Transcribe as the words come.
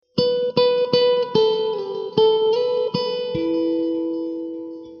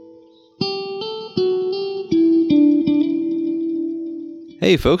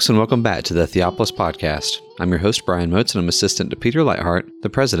Hey folks, and welcome back to the Theopolis Podcast. I'm your host, Brian Motes, and I'm assistant to Peter Lightheart, the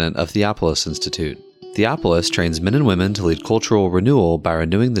president of Theopolis Institute. Theopolis trains men and women to lead cultural renewal by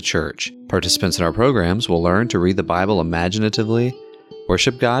renewing the church. Participants in our programs will learn to read the Bible imaginatively,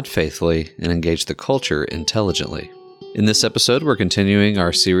 worship God faithfully, and engage the culture intelligently. In this episode, we're continuing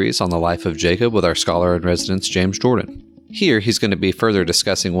our series on the life of Jacob with our scholar in residence, James Jordan. Here, he's going to be further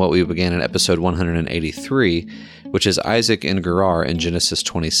discussing what we began in episode 183, which is Isaac and Gerar in Genesis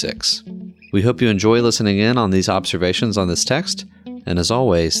 26. We hope you enjoy listening in on these observations on this text, and as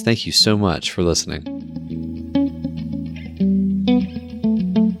always, thank you so much for listening.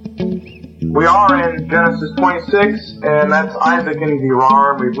 We are in Genesis 26, and that's Isaac and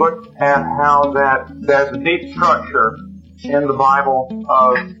Gerar. We've looked at how there's a deep structure in the Bible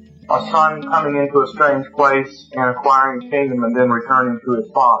of a son coming into a strange place and acquiring a kingdom and then returning to his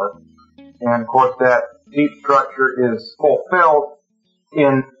father. And of course that deep structure is fulfilled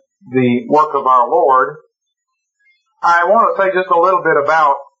in the work of our Lord. I want to say just a little bit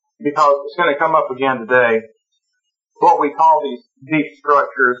about, because it's going to come up again today, what we call these deep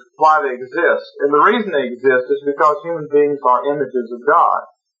structures, why they exist. And the reason they exist is because human beings are images of God.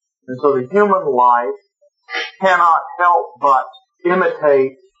 And so the human life cannot help but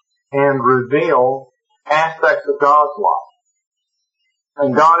imitate and reveal aspects of God's life.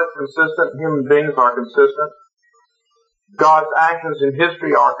 And God is consistent, human beings are consistent. God's actions in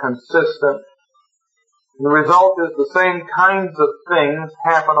history are consistent. And the result is the same kinds of things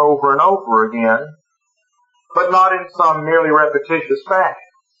happen over and over again, but not in some merely repetitious fashion.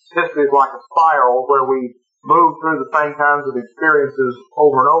 History is like a spiral where we move through the same kinds of experiences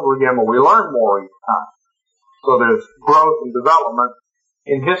over and over again, but we learn more each time. So there's growth and development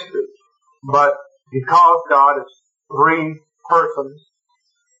in history. But because God is three persons,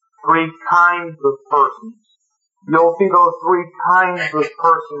 three kinds of persons, you'll see those three kinds of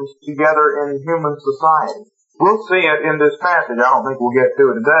persons together in human society. We'll see it in this passage. I don't think we'll get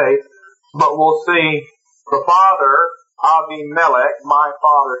to it today, but we'll see the father, Abimelech, my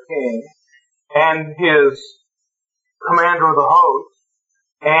father king, and his commander of the host,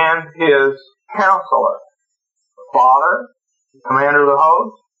 and his counselor. The father, the commander of the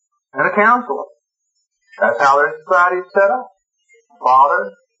host, and a counselor. That's how their society is set up.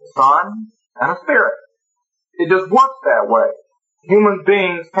 Father, Son, and a Spirit. It just works that way. Human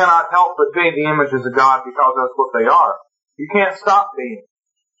beings cannot help but be the images of God because that's what they are. You can't stop being.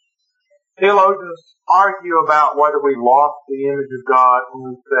 Theologians argue about whether we lost the image of God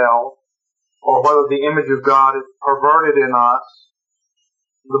when we fell, or whether the image of God is perverted in us.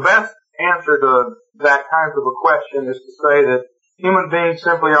 The best answer to that kind of a question is to say that human beings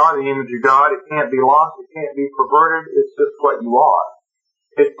simply are the image of God. It can't be lost. It can't be perverted. It's just what you are.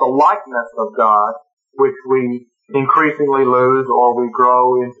 It's the likeness of God which we increasingly lose, or we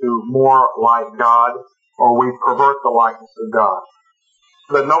grow into more like God, or we pervert the likeness of God.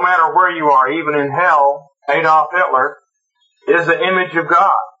 But no matter where you are, even in hell, Adolf Hitler is the image of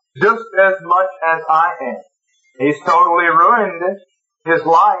God, just as much as I am. He's totally ruined his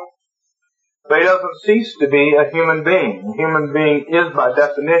life, but he doesn't cease to be a human being. A human being is, by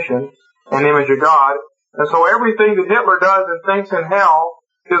definition, an image of God. And so everything that Hitler does and thinks in hell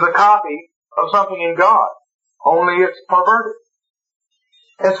is a copy of something in God, only it's perverted.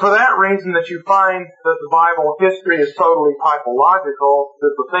 It's for that reason that you find that the Bible history is totally typological,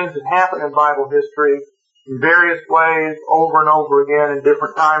 that the things that happen in Bible history in various ways over and over again in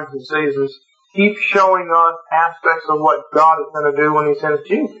different times and seasons keep showing us aspects of what God is going to do when He sends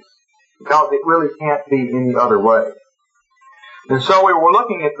Jesus. Because it really can't be any other way. And so we were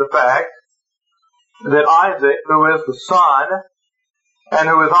looking at the fact that Isaac, who is the son, and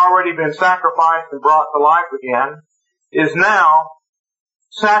who has already been sacrificed and brought to life again, is now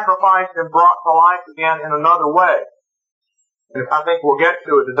sacrificed and brought to life again in another way. And I think we'll get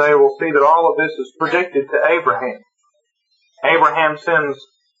to it today. We'll see that all of this is predicted to Abraham. Abraham sends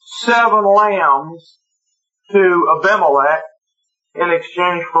 7 lambs to Abimelech in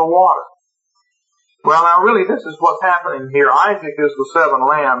exchange for water. Well, now really this is what's happening here. Isaac is the 7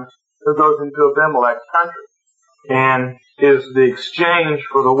 lambs who goes into Abimelech's country and is the exchange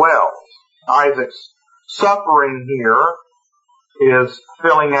for the wells. Isaac's suffering here is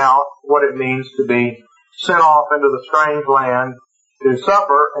filling out what it means to be sent off into the strange land to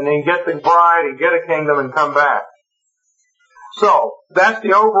suffer and then get the bride and get a kingdom and come back. So, that's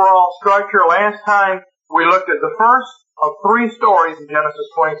the overall structure. Last time we looked at the first of 3 stories in Genesis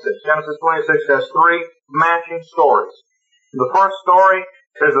 26. Genesis 26 has 3 matching stories. In the first story,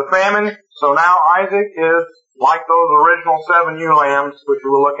 there's a famine, so now Isaac is like those original 7 ewe lambs, which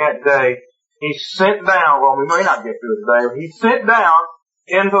we'll look at today. He's sent down, well, we may not get to it today, but he's sent down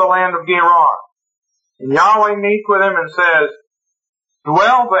into the land of Gerar. And Yahweh meets with him and says,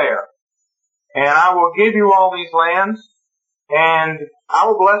 dwell there, and I will give you all these lands, and I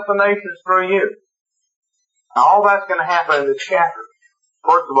will bless the nations through you. Now all that's going to happen in this chapter.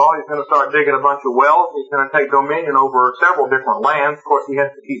 First of all, he's going to start digging a bunch of wells. He's going to take dominion over several different lands. Of course, he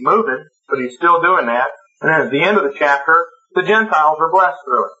has to keep moving, but he's still doing that. And then at the end of the chapter, the Gentiles are blessed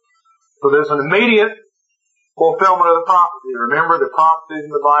through it. So there's an immediate fulfillment of the prophecy. Remember, the prophecies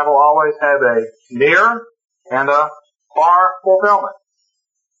in the Bible always have a near and a far fulfillment.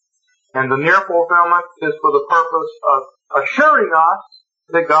 And the near fulfillment is for the purpose of assuring us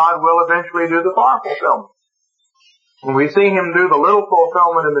that God will eventually do the far fulfillment. When we see him do the little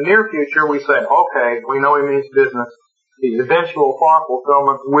fulfillment in the near future, we say, okay, we know he means business. The eventual far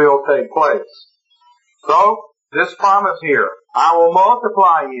fulfillment will take place. So, this promise here, I will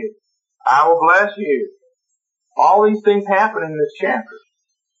multiply you. I will bless you. All these things happen in this chapter.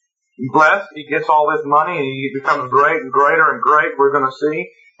 He's blessed, he gets all this money, and he becomes great and greater and great, we're going to see.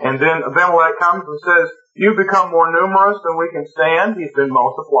 And then Abimelech comes and says, you become more numerous than we can stand. He's been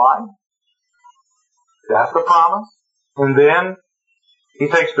multiplied. That's the promise. And then he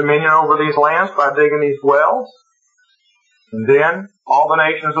takes dominion over these lands by digging these wells. And then all the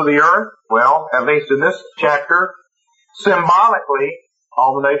nations of the earth, well, at least in this chapter, symbolically,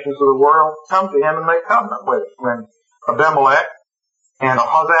 all the nations of the world come to him and make covenant with him. When Abimelech and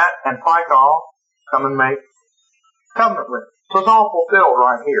Ahuzat and Phicol come and make covenant with him. So it's all fulfilled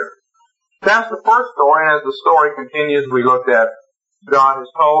right here. That's the first story, and as the story continues, we looked at God has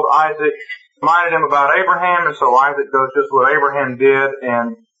told Isaac, reminded him about Abraham, and so Isaac does just what Abraham did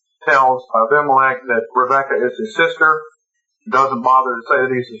and tells Abimelech that Rebekah is his sister, doesn't bother to say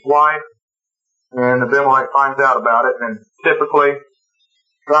that he's his wife, and Abimelech finds out about it and typically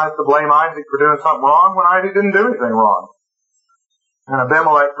tries to blame Isaac for doing something wrong when Isaac didn't do anything wrong. And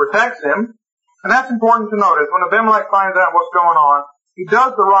Abimelech protects him, and that's important to notice. When Abimelech finds out what's going on, he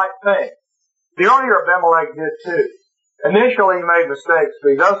does the right thing. The earlier Abimelech did too. Initially he made mistakes,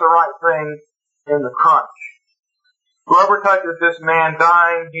 but he does the right thing in the crunch. Whoever touches this man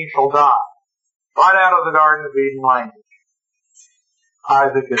dying, he shall die. Right out of the Garden of Eden language.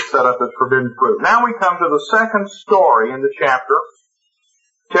 Isaac is set up as forbidden fruit. Now we come to the second story in the chapter.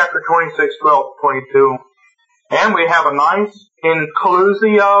 Chapter 26, 12 to 22. And we have a nice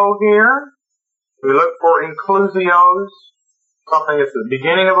inclusio here. We look for inclusios. Something that's at the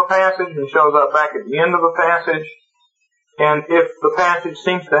beginning of a passage and shows up back at the end of a passage. And if the passage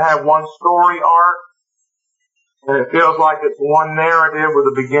seems to have one story arc, and it feels like it's one narrative with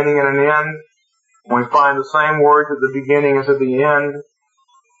a beginning and an end, and we find the same words at the beginning as at the end,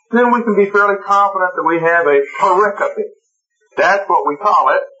 then we can be fairly confident that we have a pericope. That's what we call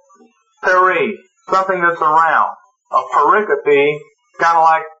it. Peri. Something that's around. A pericope, kind of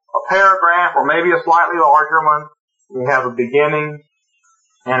like a paragraph or maybe a slightly larger one. We have a beginning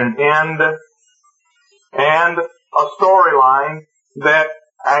and an end and a storyline that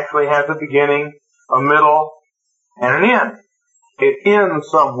actually has a beginning, a middle, and an end. It ends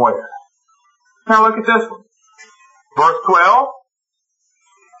somewhere. Now look at this one. Verse 12.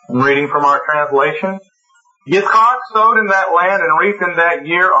 I'm reading from our translation. Yitzchak sowed in that land and reaped in that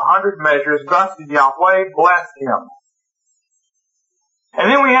year 100 measures. Thus did Yahweh bless him. And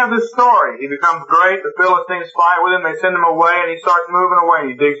then we have this story. He becomes great. The Philistines fight with him. They send him away, and he starts moving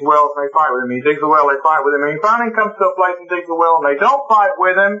away. He digs wells, and they fight with him. He digs a well, they fight with him. And he finally comes to a place and digs a well, and they don't fight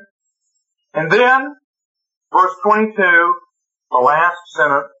with him. And then, verse 22, the last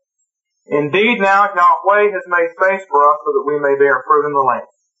sentence. Indeed, now Yahweh has made space for us so that we may bear fruit in the land.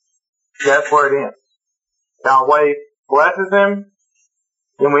 That's where it ends. Yahweh blesses him.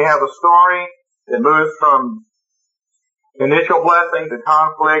 Then we have a story that moves from initial blessing to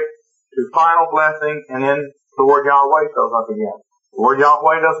conflict to final blessing, and then the word Yahweh shows up again. The word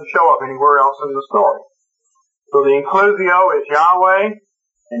Yahweh doesn't show up anywhere else in the story. So the inclusio is Yahweh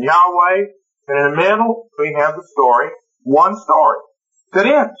and Yahweh, and in the middle we have the story, one story that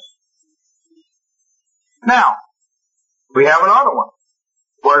ends. Now, we have another one.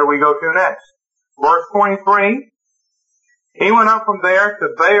 Where do we go to next? Verse 23, he went up from there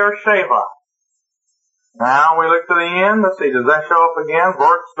to Beersheba. Now we look to the end. Let's see, does that show up again?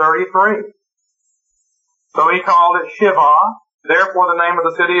 Verse 33. So he called it Shiva. Therefore the name of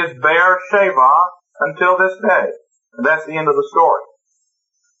the city is Beersheba until this day. And that's the end of the story.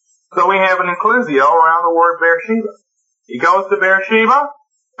 So we have an inclusio around the word Beersheba. He goes to Beersheba.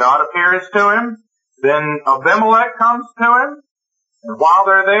 God appears to him. Then Abimelech comes to him. And while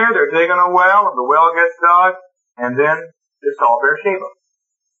they're there, they're digging a well, and the well gets dug, and then it's called Beersheba.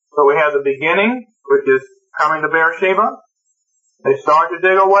 So we have the beginning, which is coming to Beersheba. They start to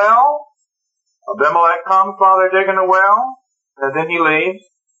dig a well. Abimelech comes while they're digging the well, and then he leaves.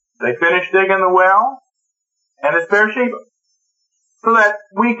 They finish digging the well, and it's Beersheba. So that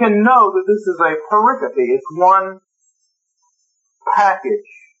we can know that this is a pericope. It's one package,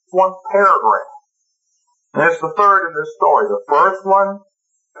 one paragraph. And it's the third in this story. The first one,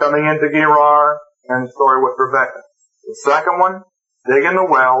 coming into Gerar, and the story with Rebekah. The second one, digging the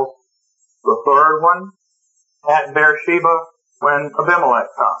wells. The third one, at Beersheba, when Abimelech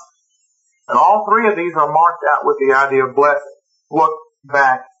comes. And all three of these are marked out with the idea of blessing. Look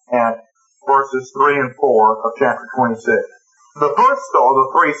back at verses 3 and 4 of chapter 26. The first story, the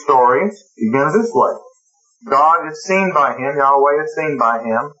three stories, begins this way. God is seen by him, Yahweh is seen by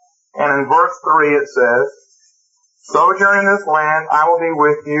him. And in verse 3 it says, sojourn in this land, I will be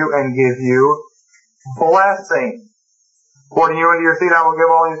with you and give you blessing. For to you and to your seed I will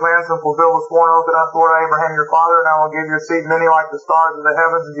give all these lands and fulfill the sworn oath that I swore to Abraham your father, and I will give your seed many like the stars of the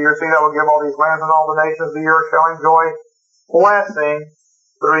heavens, and to your seed I will give all these lands, and all the nations of the earth shall enjoy blessing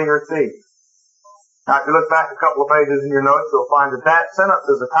through your seed. Now, if you look back a couple of pages in your notes, you'll find that that sentence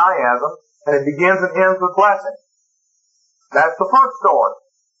is a chiasm, and it begins and ends with blessing. That's the first story.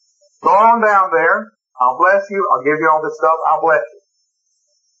 Go on down there. I'll bless you. I'll give you all this stuff. I'll bless you.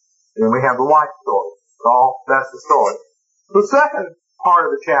 Then we have the wife story. That's the story. The second part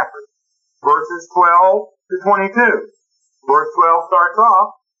of the chapter, verses 12 to 22. Verse 12 starts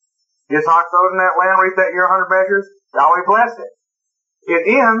off, Yitzhak sowed in that land, reaped that year 100 measures. Yahweh blessed it. It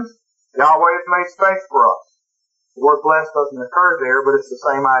ends, Yahweh has made space for us. The word blessed doesn't occur there, but it's the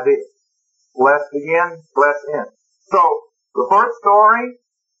same idea. Blessed begin, blessed end. So, the first story,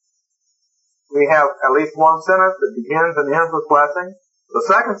 we have at least one sentence that begins and ends with blessing. The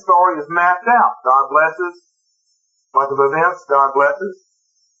second story is mapped out. God blesses. Bunch of events, God blesses.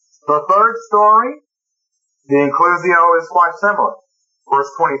 The third story, the inclusio is quite similar.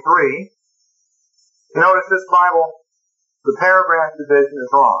 Verse 23. You notice this Bible, the paragraph division is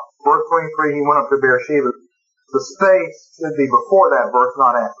wrong. Verse 23, he went up to Beersheba. The space should be before that verse,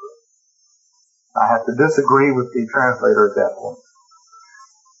 not after it. I have to disagree with the translator at that point.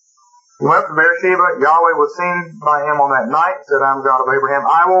 He went up to Beersheba. Yahweh was seen by him on that night, said, I'm God of Abraham.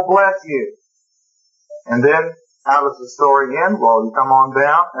 I will bless you. And then, how does the story end? Well, you come on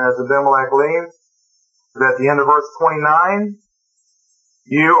down, and as Abimelech leaves, at the end of verse 29,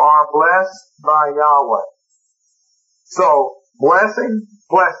 you are blessed by Yahweh. So, blessing,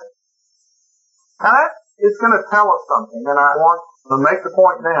 blessing. Now that is going to tell us something, and I want to make the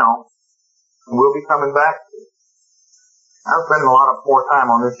point now, and we'll be coming back to it. I'm spending a lot more time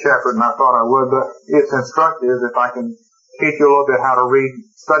on this chapter than I thought I would, but it's instructive if I can teach you a little bit how to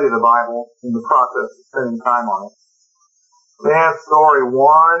study the Bible in the process of spending time on it. We have story 1,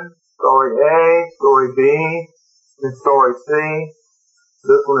 story A, story B, and story C.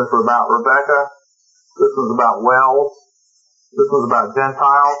 This one is about Rebekah. This one's about wells. This one's about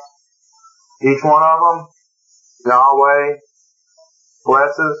Gentiles. Each one of them, Yahweh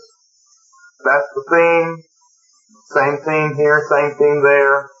blesses. That's the theme. Same theme here, same theme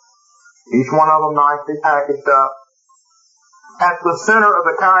there. Each one of them nicely packaged up. At the center of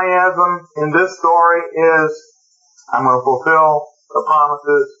the chiasm in this story is, I'm going to fulfill the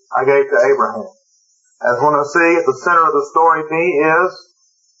promises I gave to Abraham. As we're going to see, at the center of the story B is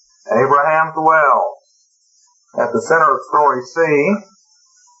Abraham's well. At the center of story C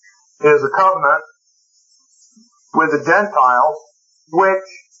is a covenant with the Gentiles, which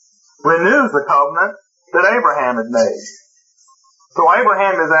renews the covenant that Abraham had made. So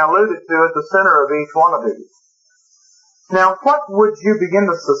Abraham is alluded to at the center of each one of these. Now, what would you begin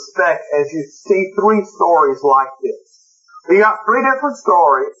to suspect as you see three stories like this? You got three different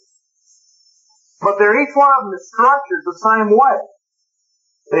stories, but each one of them is structured the same way.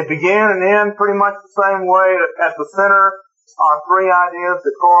 They begin and end pretty much the same way. At the center are three ideas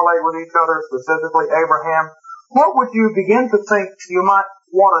that correlate with each other, specifically Abraham. What would you begin to think you might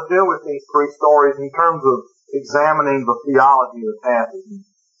want to do with these three stories in terms of examining the theology of the passage and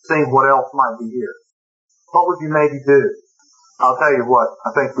seeing what else might be here? What would you maybe do? I'll tell you what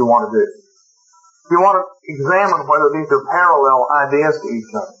I think we want to do. You want to examine whether these are parallel ideas to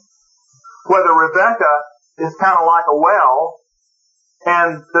each other. Whether Rebekah is kind of like a well,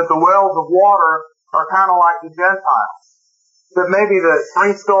 and that the wells of water are kind of like the Gentiles. That maybe the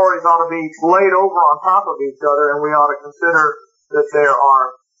three stories ought to be laid over on top of each other, and we ought to consider that there are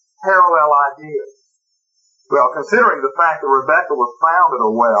parallel ideas. Well, considering the fact that Rebekah was found at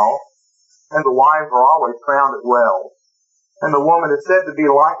a well, and the wives are always found at wells, and the woman is said to be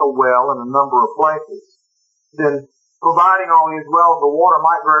like a well in a number of places, then providing all these wells of water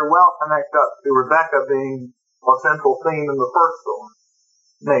might very well connect up to Rebekah being a central theme in the first story.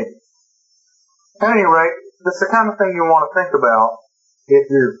 Maybe. At any rate, that's the kind of thing you want to think about if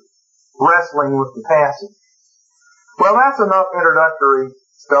you're wrestling with the passage. Well, that's enough introductory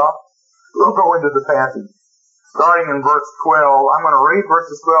stuff. We'll go into the passage. Starting in verse 12, I'm going to read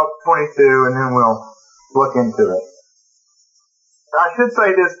verses 12 to 22, and then we'll look into it. I should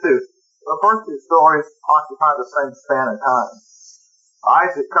say this too. The first two stories occupy the same span of time.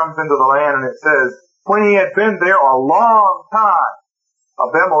 Isaac comes into the land, and it says, when he had been there a long time,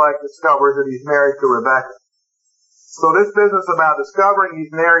 Abimelech discovers that he's married to Rebekah. So this business about discovering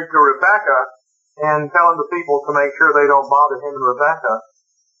he's married to Rebekah and telling the people to make sure they don't bother him and Rebekah,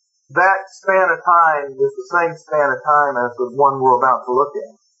 that span of time is the same span of time as the one we're about to look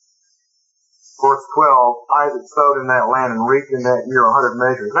at. Verse 12, Isaac sowed in that land and reaped in that year 100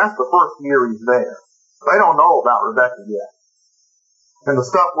 measures. That's the first year he's there. They don't know about Rebekah yet. And the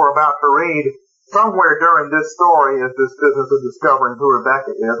stuff we're about to read, somewhere during this story is this business of discovering who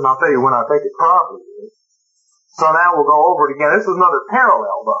Rebekah is. And I'll tell you when I think it probably is. So now we'll go over it again. This is another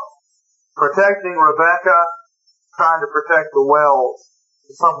parallel, though. Protecting Rebekah, trying to protect the wells,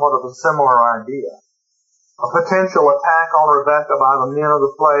 is somewhat of a similar idea. A potential attack on Rebekah by the men of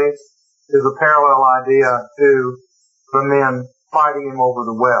the place is a parallel idea to the men fighting him over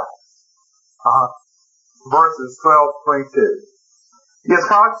the well. Verses 12 to 22.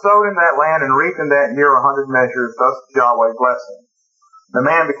 Yitzchak sowed in that land and reaped in that year 100 measures, thus Yahweh blessed him. The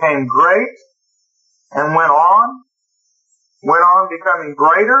man became great and went on becoming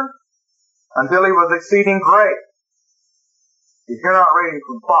greater until he was exceeding great. If you're not reading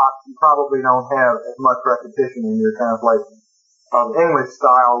from Fox, you probably don't have as much repetition in your translation. English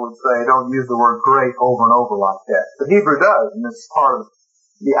style would say, don't use the word great over and over like that. But Hebrew does, and this is part of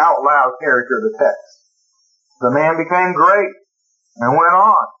the out loud character of the text. The man became great and went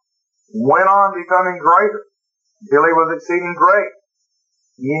on becoming greater until he was exceeding great.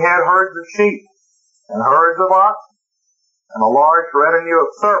 He had herds of sheep and herds of oxen and a large retinue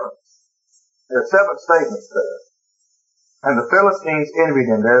of servants. There are 7 statements there. And the Philistines envied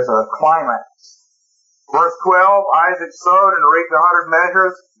him. There's a climax. Verse 12, Isaac sowed and reaped 100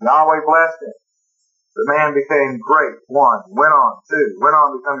 measures. Yahweh blessed him. The man became great. 1, went on. 2, went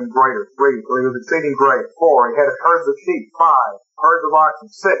on becoming greater. 3, till he was exceeding great. 4, he had herds of sheep. 5, herds of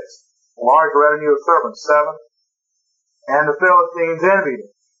oxen. 6, a large retinue of servants. 7, and the Philistines envied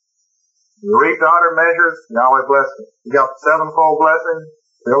him. He reaped 100 measures. Yahweh blessed him. He got the 7-fold blessing.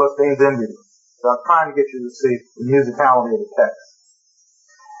 Philistines envied him. So I'm trying to get you to see the musicality of the text.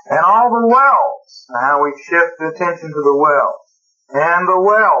 And all the wells. Now we shift the attention to the wells. And the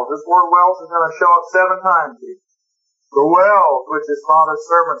wells. This word wells is going to show up 7 times here. The wells which his father's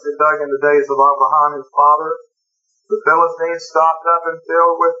servants had dug in the days of Abraham his father, the Philistines stopped up and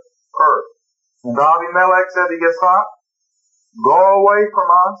filled with earth. And Abimelech said to Yitzchak, go away from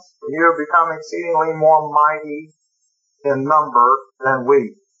us, for you have become exceedingly more mighty in number than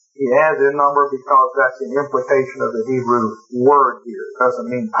we. He adds in number because that's the implication of the Hebrew word here. It doesn't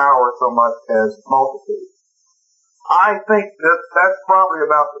mean power so much as multitude. I think that's probably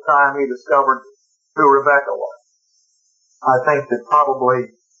about the time he discovered who Rebekah was. I think that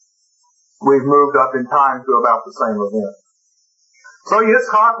probably we've moved up in time to about the same event. So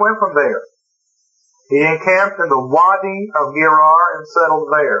Yitzchak went from there. He encamped in the Wadi of Gerar and settled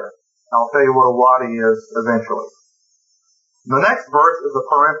there. I'll tell you what a wadi is eventually. The next verse is a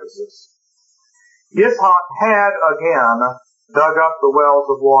parenthesis. Yitzchak had again dug up the wells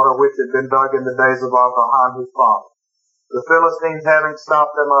of water which had been dug in the days of Abraham his father, the Philistines having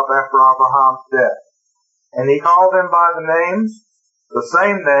stopped them up after Abraham's death. And he called them by the names, the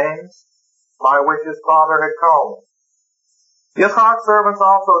same names by which his father had called them. Yitzchak's servants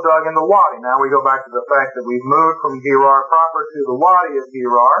also dug in the Wadi. Now we go back to the fact that we've moved from Gerar proper to the Wadi of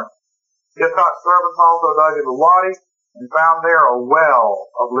Gerar. Yitzchak's servants also dug in the Wadi and found there a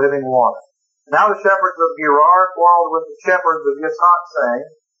well of living water. Now the shepherds of Gerar quarreled with the shepherds of Yitzchak, saying,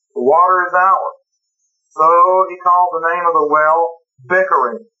 the water is ours. So he called the name of the well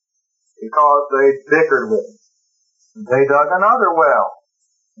Bickering, because they bickered with him. They dug another well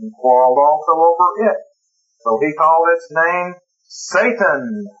and quarreled also over it. So he called its name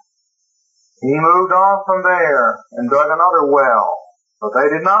Satan. He moved on from there and dug another well, but they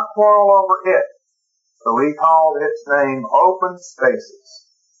did not quarrel over it. So he called its name Open Spaces,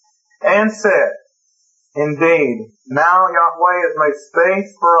 and said, indeed, now Yahweh has made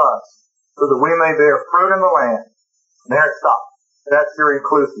space for us, so that we may bear fruit in the land. And there it stops. That's your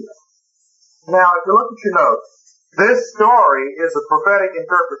inclusive. Now, if you look at your notes, this story is a prophetic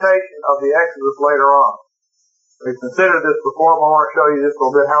interpretation of the Exodus later on. We've considered this before, but I want to show you just a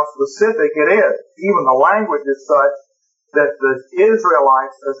little bit how specific it is. Even the language is such that the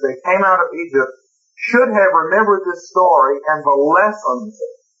Israelites, as they came out of Egypt, should have remembered this story and the lessons.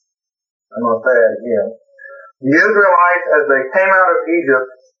 I'm going to say that again. The Israelites, as they came out of Egypt,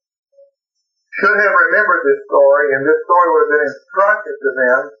 should have remembered this story, and this story would have been instructive to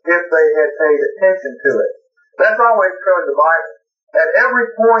them if they had paid attention to it. That's always true in the Bible. At every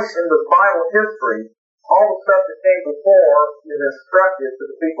point in the Bible history, all the stuff that came before is instructive to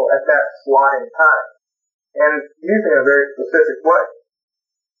the people at that slot in time. And it's used in a very specific way.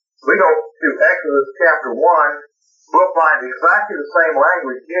 We go to Exodus chapter 1, we'll find exactly the same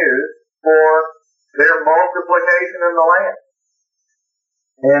language used for their multiplication in the land.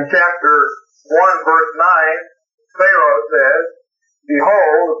 In chapter 1 verse 9, Pharaoh says,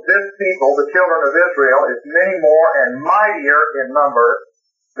 "Behold, this people, the children of Israel, is many more and mightier in number."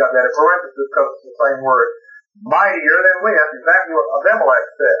 Got that in parentheses because it's the same word. Mightier than we. That's exactly what Abimelech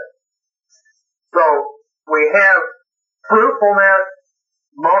said. So, we have fruitfulness,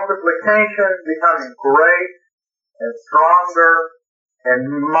 multiplication, becoming great and stronger and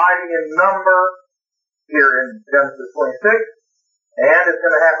mighty in number here in Genesis 26. And it's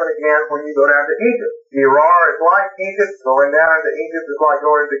going to happen again when you go down to Egypt. Gerar is like Egypt. Going down into Egypt is like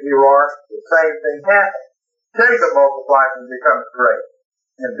going to Gerar. The same thing happens. Jacob multiplies and becomes great.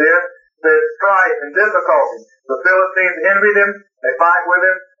 And then there's strife and difficulty. The Philistines envy him. They fight with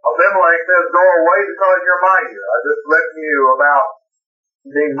him. Abimelech says, "Go away because you're mightier." I just letting you about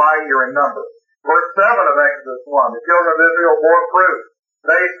being mightier in number. Verse 7 of Exodus 1. The children of Israel bore fruit.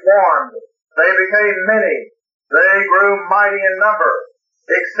 They swarmed. They became many. They grew mighty in number.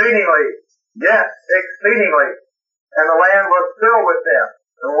 Exceedingly. Yes, exceedingly. And the land was filled with them.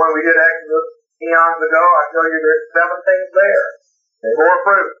 And when we did Exodus eons ago, I tell you there's 7 things there. They bore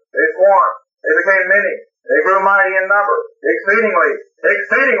fruit. They swarmed. They became many. They grew mighty in number. Exceedingly.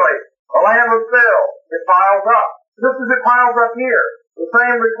 Exceedingly. The land was filled. It piles up. Just as it piles up here. The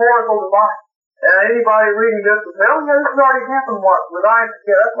same rhetorical device. And anybody reading this will say, "Oh yeah, this has already happened once." With Isaac,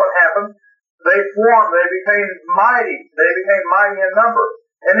 yeah, that's what happened. They swarmed. They became mighty. They became mighty in number.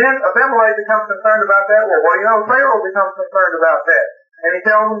 And then Abimelech becomes concerned about that. Well, what do you know? Pharaoh becomes concerned about that. And he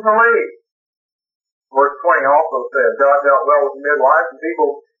tells them to leave. Verse 20 also says, "God dealt well with the midwives, and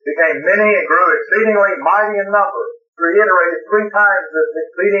people became many and grew exceedingly mighty in number." Reiterated 3 times this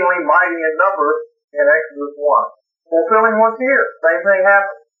exceedingly mighty in number in Exodus 1. Fulfilling what's here. Same thing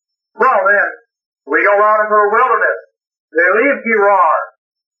happens. Well then, we go out into the wilderness. They leave Gerar.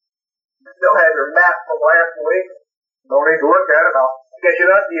 You still have your map from last week. No need to look at it. I'll sketch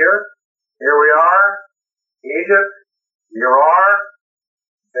it up here. Here we are. Egypt. Gerar.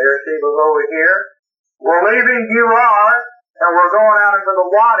 Beersheba's over here. We're leaving Gerar, and we're going out into the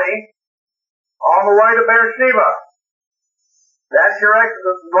Wadi on the way to Beersheba. That's your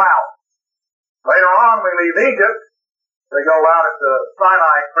Exodus route. Later on, we leave Egypt. They go out at the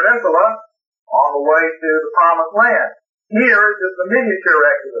Sinai Peninsula on the way to the Promised Land. Here is just the miniature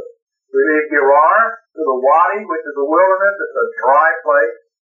Exodus. We leave Gerar to the Wadi, which is a wilderness. It's a dry place.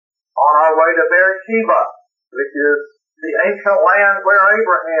 On our way to Beersheba, which is the ancient land where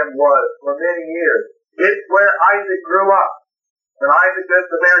Abraham was for many years. It's where Isaac grew up. When Isaac gets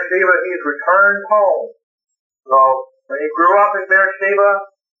to Beersheba, he's returned home. So, when he grew up in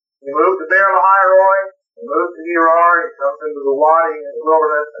Beersheba, he moved to Beer-lahai-roi, he moved to Gerar, he comes into the Wadi in the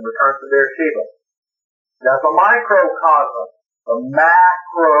wilderness, and returns to Beersheba. That's a microcosm. The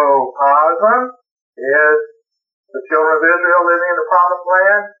macrocosm is the children of Israel living in the Promised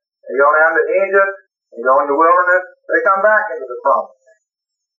Land. They go down to Egypt, they go into the wilderness, they come back into the Promised Land.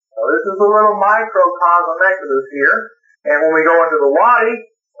 So this is a little microcosm Exodus here. And when we go into the Wadi,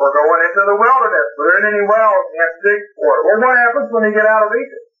 we're going into the wilderness. There isn't any wells, you have to dig for it. Well, what happens when you get out of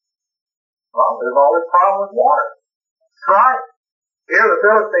Egypt? Well, there's always a problem with water. Strife. Here the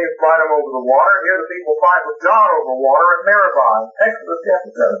Philistines fight them over the water. Here the people fight with God over water at Meribah, Exodus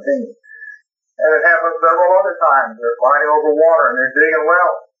chapter 17. And it happens several other times. They're fighting over water and they're digging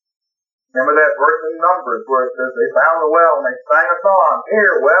wells. Remember that verse in Numbers where it says they found the well and they sang a song.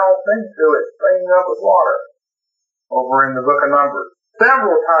 Here, well, sing to it, springing up with water. Over in the book of Numbers.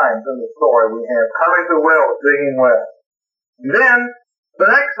 Several times in the story we have coming to wells, digging wells. And then,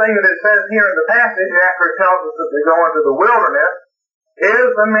 the next thing that it says here in the passage, after it tells us that they go into the wilderness, is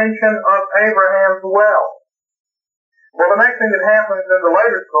the mention of Abraham's well. Well, the next thing that happens in the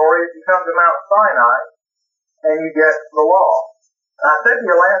later story is you come to Mount Sinai, and you get the law. I said to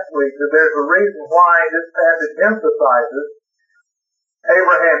you last week that there's a reason why this passage emphasizes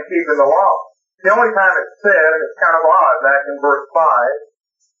Abraham keeping the law. The only time it's said, and it's kind of odd, back in verse 5,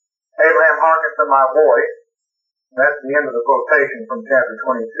 Abraham hearkened to my voice, That's the end of the quotation from chapter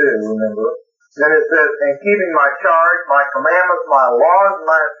 22, remember. Then it says, "And keeping my charge, my commandments, my laws, and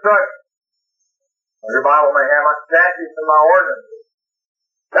my instructions." Your Bible may have my statutes and my ordinances.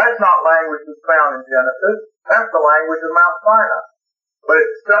 That's not language that's found in Genesis. That's the language of Mount Sinai. But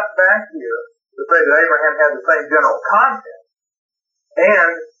it's stuck back here to say that Abraham had the same general content.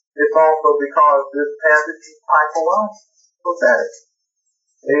 And it's also because this passage is typological. Look at it.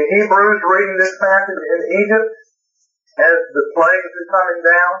 The Hebrews reading this passage in Egypt as the plagues are coming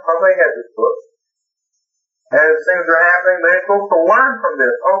down, they had this book. As things are happening, they're supposed to learn from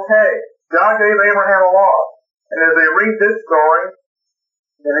this. Okay, God gave Abraham a law. And as they read this story,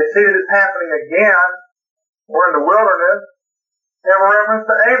 and they see that it's happening again, we're in the wilderness, they have a reference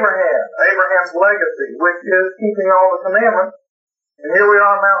to Abraham, Abraham's legacy, which is keeping all the commandments. And here we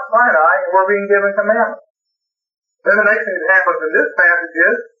are on Mount Sinai, and we're being given commandments. Then the next thing that happens in this passage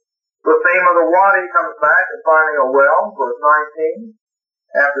is the theme of the wadi comes back and finding a well, verse 19.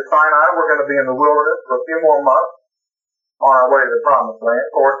 After Sinai, we're going to be in the wilderness for a few more months on our way to the promised land.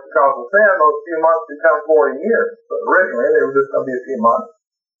 Of course, because of sin, those few months become 40 years. But originally, they were just going to be a few months.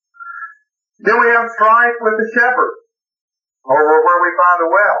 Then we have strife with the shepherds over where we find a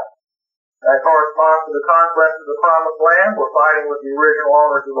well. That corresponds to the conquest of the promised land. We're fighting with the original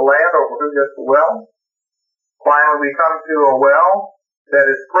owners of the land over who gets the well. Finally, we come to a well that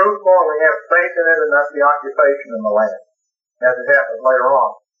is fruitful and we have faith in it, and that's the occupation in the land, as it happens later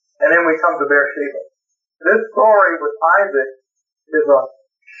on. And then we come to Beersheba. This story with Isaac is a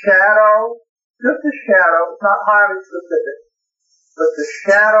shadow, just a shadow, it's not highly specific, but the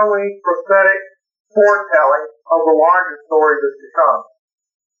shadowy, prophetic foretelling of the larger story that's to come.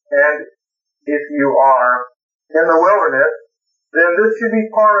 And if you are in the wilderness, then this should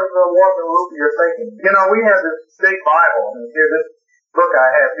be part of the one the loop of your thinking. You know, we have this big Bible, and here, this book I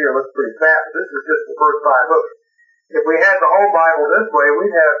have here looks pretty fat, but this is just the first 5 books. If we had the whole Bible this way,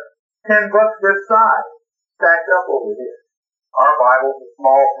 we'd have 10 books this size stacked up over here. Our Bible's a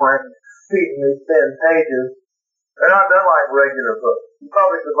small print, exceedingly thin pages. They're not done like regular books. You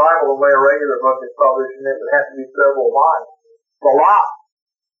publish the Bible the way a regular book is published, and it would have to be several volumes. It's a lot.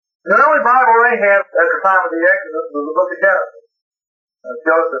 The only Bible they had at the time of the Exodus was the book of Genesis.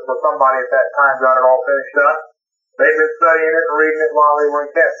 Joseph or somebody at that time got it all finished up. They've been studying it and reading it while they were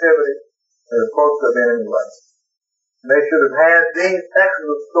in captivity. They were supposed to have been anyway. And they should have had these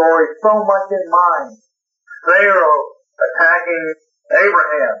Exodus stories so much in mind. Pharaoh attacking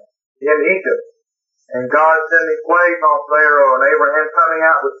Abraham in Egypt, and God sending plagues on Pharaoh, and Abraham coming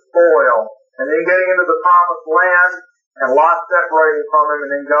out with spoil, and then getting into the promised land, and Lot separating from him,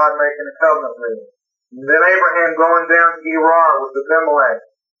 and then God making a covenant with him. And then Abraham going down to Gerar with Abimelech,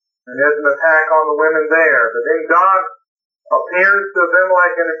 and there's an attack on the women there. But then God appears to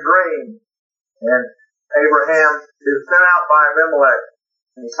Abimelech in a dream, and Abraham is sent out by Abimelech,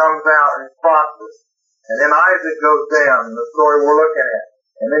 and he comes out and he's prosperous. And then Isaac goes down, the story we're looking at.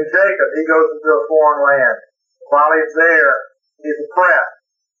 And then Jacob, he goes into a foreign land. While he's there, he's oppressed.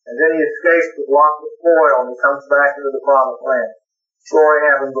 And then he escapes with lots of spoil, and he comes back into the promised land. The story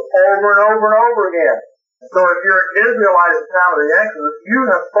happens over and over and over again. And so if you're an Israelite at the time of the Exodus, you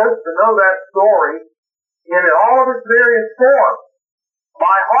are supposed to know that story in all of its various forms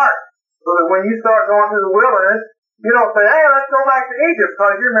by heart. So that when you start going through the wilderness, you don't say, hey, let's go back to Egypt,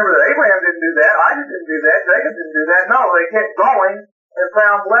 because you remember that Abraham didn't do that, Isaac didn't do that, Jacob didn't do that. No, they kept going and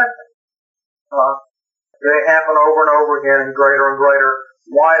found blessing. They happen over and over again in greater and greater,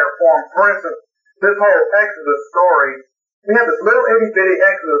 wider form. For instance, this whole Exodus story, we have this little itty-bitty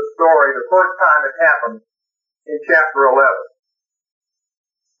Exodus story the first time it happened in chapter 11.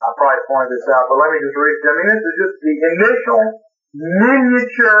 I'll probably point this out, but let me just read it. I mean, this is just the initial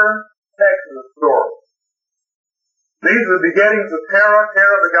miniature Exodus story. These are the beginnings of Terah.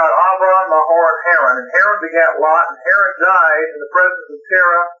 Terah begot Abram, Nahor, and Haran. And Haran begat Lot, and Haran died in the presence of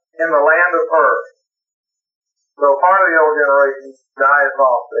Terah in the land of Ur. So part of the old generation dies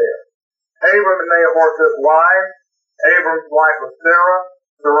off there. Abram and Nahor took wives. Abram's wife was Sarah.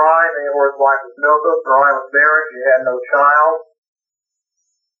 Sarai, Nahor's wife was Milcah. Sarai was barren. She had no child.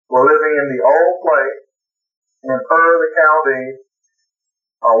 We're living in the old place in Ur the Chaldees.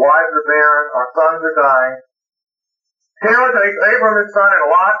 Our wives are barren. Our sons are dying. Terah takes Abram his son and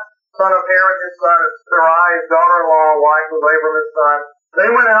Lot, son of Haran his son, and Sarai his daughter-in-law, wife of Abram his son. They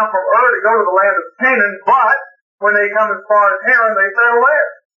went out from Ur to go to the land of Canaan, but when they come as far as Haran, they settle there.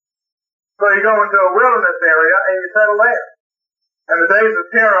 So you go into a wilderness area and you settle there. And the days of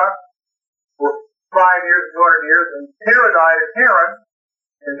Terah were 5 years and 200 years, and Terah died at Haran,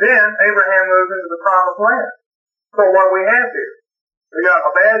 and then Abraham moved into the promised land. So what do we have here? We got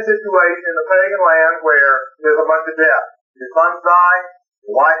a bad situation in the pagan land where there's a bunch of death. Your sons die,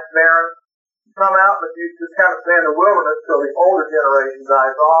 your wife's barren. You come out, but you just kind of stay in the wilderness till the older generation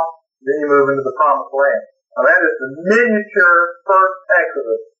dies off, then you move into the promised land. Now that is the miniature first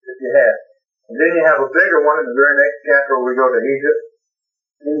Exodus that you have. And then you have a bigger one in the very next chapter where we go to Egypt.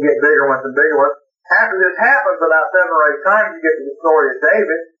 Then you get bigger ones and bigger ones. After this happens, about 7 or 8 times, you get to the story of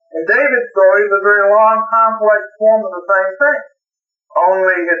David. And David's story is a very long, complex form of the same thing.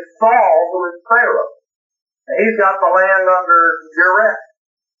 Only it's Saul who is Pharaoh. And he's got the land under duress.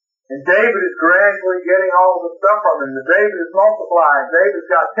 And David is gradually getting all of the stuff from him. And David is multiplying.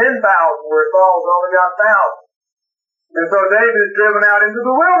 David's got 10,000 where Saul's only got 1,000. And so David is driven out into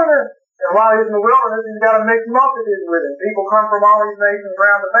the wilderness. And while he's in the wilderness, he's got a mixed multitude with him. People come from all these nations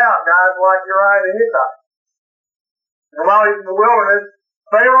round about, guys like Uriah the Hittite. And while he's in the wilderness,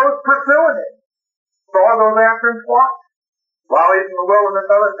 Pharaoh's pursuing him. Saul goes after him twice. While he's in the wilderness,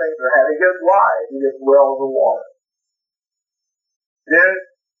 other things are happening. He gets wise. He gets wells of water. Then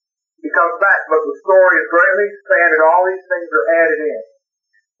he comes back, but the story is greatly expanded. All these things are added in.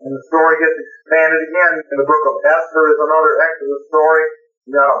 And the story gets expanded again. In the book of Esther is another Exodus story.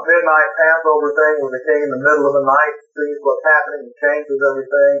 You got a midnight Passover thing where the king in the middle of the night sees what's happening and changes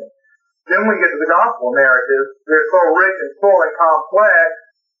everything. Then we get to the gospel narratives. They're so rich and full and complex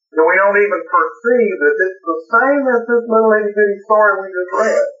that we don't even perceive that it's the same as this little itty bitty story we just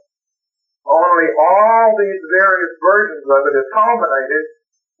read. Only all these various versions of it have culminated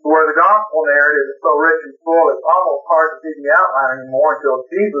to where the gospel narrative is so rich and full it's almost hard to see the outline anymore until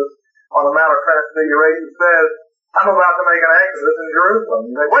Jesus on the Mount of Transfiguration says, I'm about to make an exodus in Jerusalem.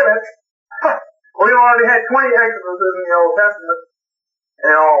 You say, wait a minute. We already had 20 exoduses in the Old Testament,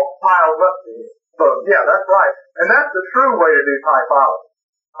 and it all piles up to you. So, yeah, that's right. And that's the true way to do typology.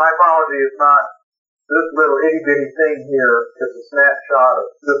 Typology is not this little itty-bitty thing here, just a snapshot of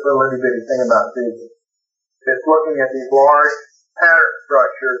this little itty-bitty thing about Jesus. It's looking at these large pattern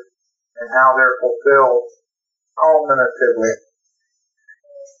structures and how they're fulfilled culminatively.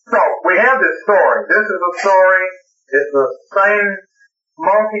 So, we have this story. This is a story. It's the same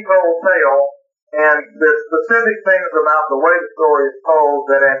multi-told tale, and there's specific things about the way the story is told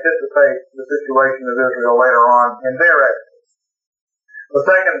that anticipate the situation of Israel later on in their exodus. The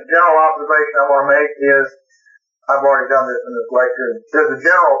second general observation I want to make is, I've already done this in this lecture, there's a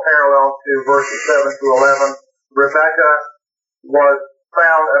general parallel to verses 7 through 11. Rebekah was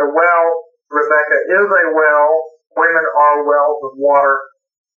found at a well. Rebekah is a well. Women are wells of water.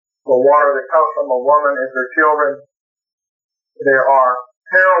 The water that comes from a woman is her children. There are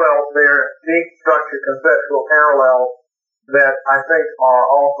parallels there, deep structure, conceptual parallels that I think are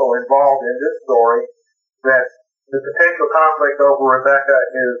also involved in this story, that the potential conflict over Rebekah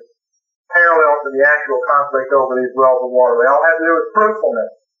is parallel to the actual conflict over these wells of water. They all have to do with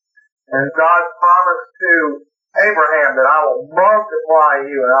fruitfulness. And God's promise to Abraham that I will multiply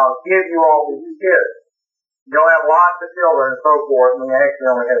you and I'll give you all these kids. You'll have lots of children and so forth, and he actually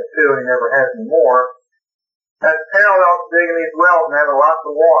only has 2 and he never has any more. That's parallel to digging these wells and having lots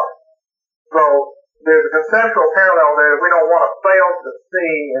of water. So there's a conceptual parallel there that we don't want to fail to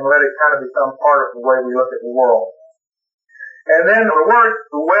see and let it kind of become part of the way we look at the world. And then the word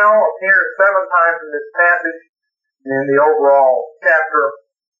the well appears 7 times in this passage. In the overall chapter,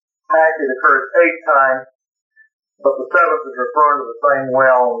 actually it occurs 8 times, but the 7th is referring to the same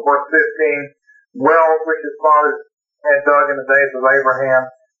well. In verse 15, wells which his fathers had dug in the days of Abraham.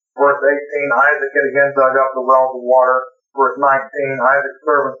 Verse 18, Isaac had again dug up the wells of water. Verse 19, Isaac's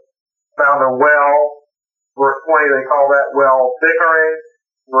servants found a well. Verse 20, they call that well bickering.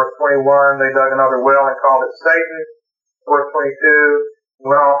 Verse 21, they dug another well and called it Satan. Verse 22,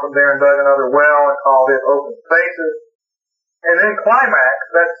 went on from there and dug another well and called it Open Spaces. And then climax,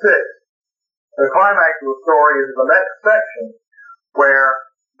 that's 6. The climax of the story is the next section where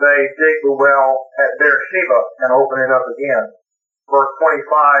they dig the well at Beersheba and open it up again. Verse 25,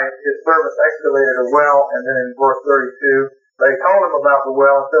 his servants excavated a well, and then in verse 32, they told him about the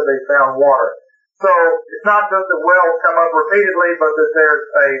well and said they found water. So it's not just that wells come up repeatedly, but that there's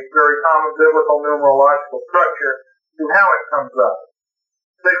a very common biblical numerological structure to how it comes up.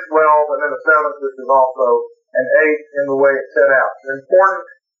 6 wells, and then a 7th, which is also an 8 in the way it's set out. The important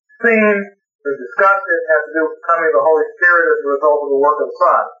theme to discuss it has to do with the coming of the Holy Spirit as a result of the work of the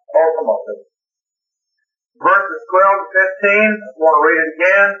Son, ultimately. Verses 12 to 15, I want to read it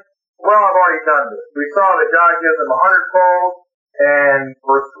again. Well, I've already done this. We saw that God gives them 100-fold, and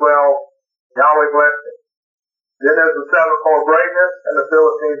verse 12, Yahweh blessed it. Then there's the 7-fold greatness, and the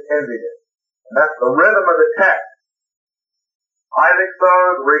Philistines envied it. And that's the rhythm of the text. Isaac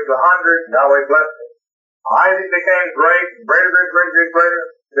sowed, reaped 100, Yahweh blessed it. Isaac became great, greater,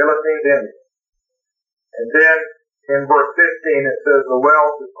 Philistines ended. And then in verse 15 it says, the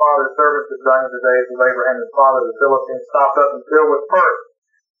wells his father's servants had dug in the days of Abraham his father, the Philistines stopped up and filled with pearls.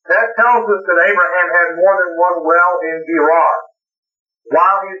 That tells us that Abraham had more than one well in Gerar.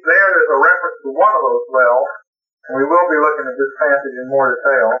 While he's there, there's a reference to one of those wells, and we will be looking at this passage in more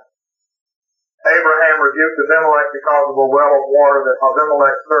detail. Abraham rebuked Abimelech because of a well of water that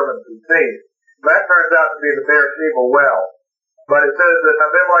Abimelech's servants had seen. That turns out to be the Beersheba well. But it says that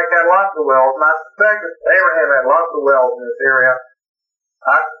Abimelech had lots of wells, and I suspect that Abraham had lots of wells in this area.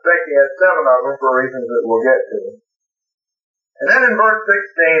 I suspect he had 7 of them for reasons that we'll get to. And then in verse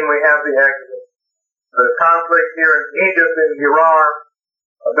 16 we have the Exodus. The conflict here in Egypt in Gerar.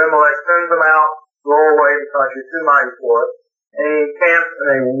 Abimelech sends them out, go away because you're too mighty for us. And he camps in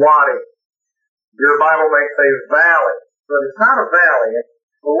a wadi. Your Bible may say valley, but it's not a valley.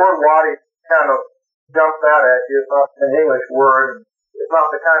 The word wadi kind of jumps out at you. It's not an English word. It's not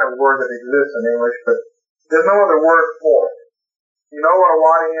the kind of word that exists in English, but there's no other word for it. You know what a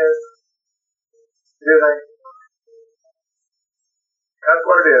wadi is? Do they? That's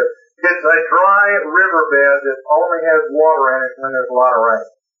what it is. It's a dry riverbed that only has water in it when there's a lot of rain.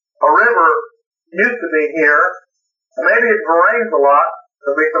 A river used to be here, and maybe if it rains a lot,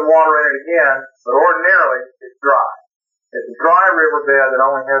 there'll be some water in it again, but ordinarily it's dry. It's a dry riverbed that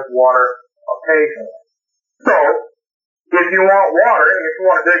only has water occasionally. So, if you want water, if you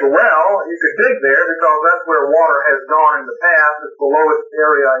want to dig a well, you could dig there because that's where water has gone in the past. It's the lowest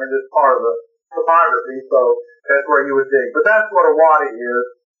area in this part of the topography, so that's where you would dig. But that's what a wadi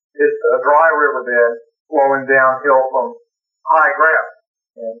is. It's a dry riverbed flowing downhill from high ground.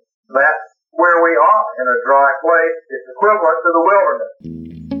 And that's where we are, in a dry place. It's equivalent to the wilderness.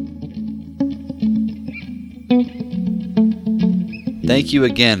 Thank you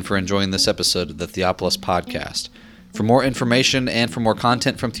again for enjoying this episode of the Theopolis Podcast. For more information and for more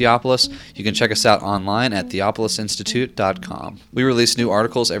content from Theopolis, you can check us out online at theopolisinstitute.com. We release new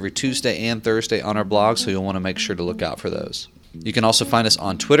articles every Tuesday and Thursday on our blog, so you'll want to make sure to look out for those. You can also find us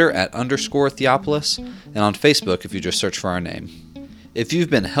on Twitter at _Theopolis and on Facebook if you just search for our name. If you've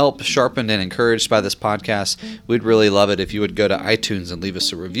been helped, sharpened, and encouraged by this podcast, we'd really love it if you would go to iTunes and leave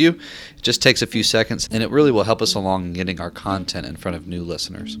us a review. It just takes a few seconds, and it really will help us along in getting our content in front of new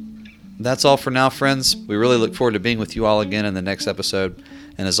listeners. That's all for now, friends. We really look forward to being with you all again in the next episode.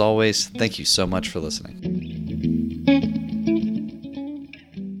 And as always, thank you so much for listening.